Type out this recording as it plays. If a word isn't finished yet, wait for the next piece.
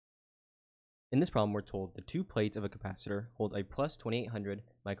In this problem, we're told the two plates of a capacitor hold a plus 2800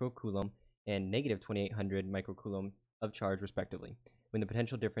 microcoulomb and negative 2800 microcoulomb of charge respectively, when the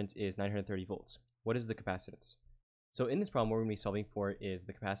potential difference is 930 volts. What is the capacitance? So in this problem, what we're going to be solving for is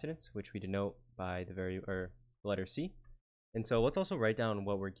the capacitance, which we denote by the letter C. And so let's also write down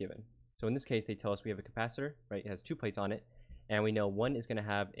what we're given. So in this case, they tell us we have a capacitor, right? It has two plates on it, and we know one is going to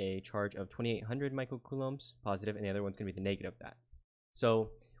have a charge of 2800 microcoulombs positive, and the other one's going to be the negative of that.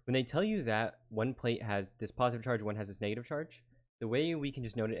 So when they tell you that one plate has this positive charge, one has this negative charge, the way we can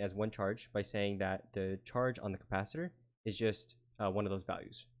just note it as one charge by saying that the charge on the capacitor is just one of those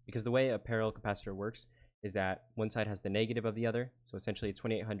values. Because the way a parallel capacitor works is that one side has the negative of the other, so essentially it's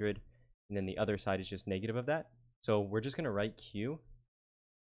 2800, and then the other side is just negative of that. So we're just going to write Q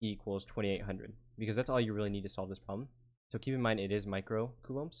equals 2800, because that's all you really need to solve this problem. So keep in mind it is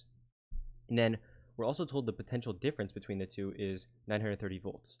microcoulombs. And then we're also told the potential difference between the two is 930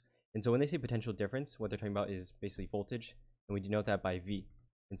 volts. And so when they say potential difference, what they're talking about is basically voltage, and we denote that by V.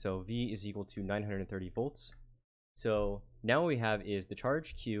 And so V is equal to 930 volts. So now what we have is the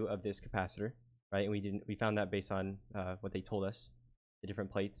charge Q of this capacitor, right? And we found that based on what they told us, the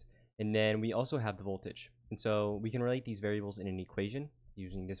different plates. And then we also have the voltage. And so we can relate these variables in an equation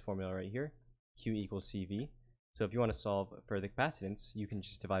using this formula right here, Q equals CV. So if you want to solve for the capacitance, you can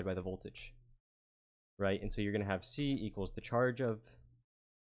just divide by the voltage, right? And so you're going to have C equals the charge of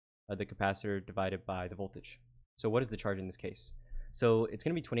the capacitor divided by the voltage. So what is the charge in this case? So it's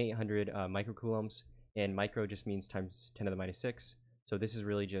going to be 2800 microcoulombs, and micro just means times 10 to the minus 6. So this is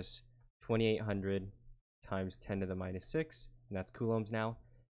really just 2800 times 10 to the minus 6, and that's coulombs now.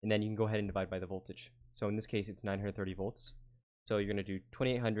 And then you can go ahead and divide by the voltage. So in this case, it's 930 volts. So you're going to do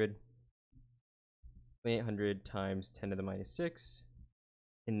 2800 times 10 to the minus 6,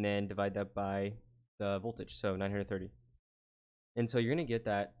 and then divide that by the voltage, so 930. And so you're going to get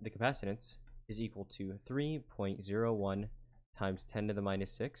that the capacitance is equal to 3.01 times 10 to the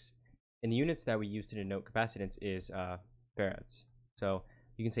minus 6. And the units that we use to denote capacitance is farads. So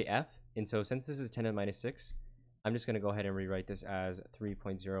you can say F. And so since this is 10 to the minus 6, I'm just going to go ahead and rewrite this as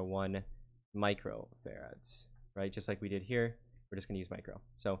 3.01 microfarads, right? Just like we did here, we're just going to use micro.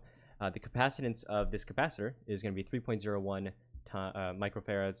 So the capacitance of this capacitor is going to be 3.01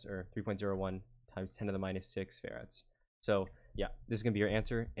 microfarads, or 3.01 times 10 to the minus 6 farads. So yeah, this is going to be your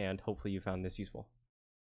answer, and hopefully you found this useful.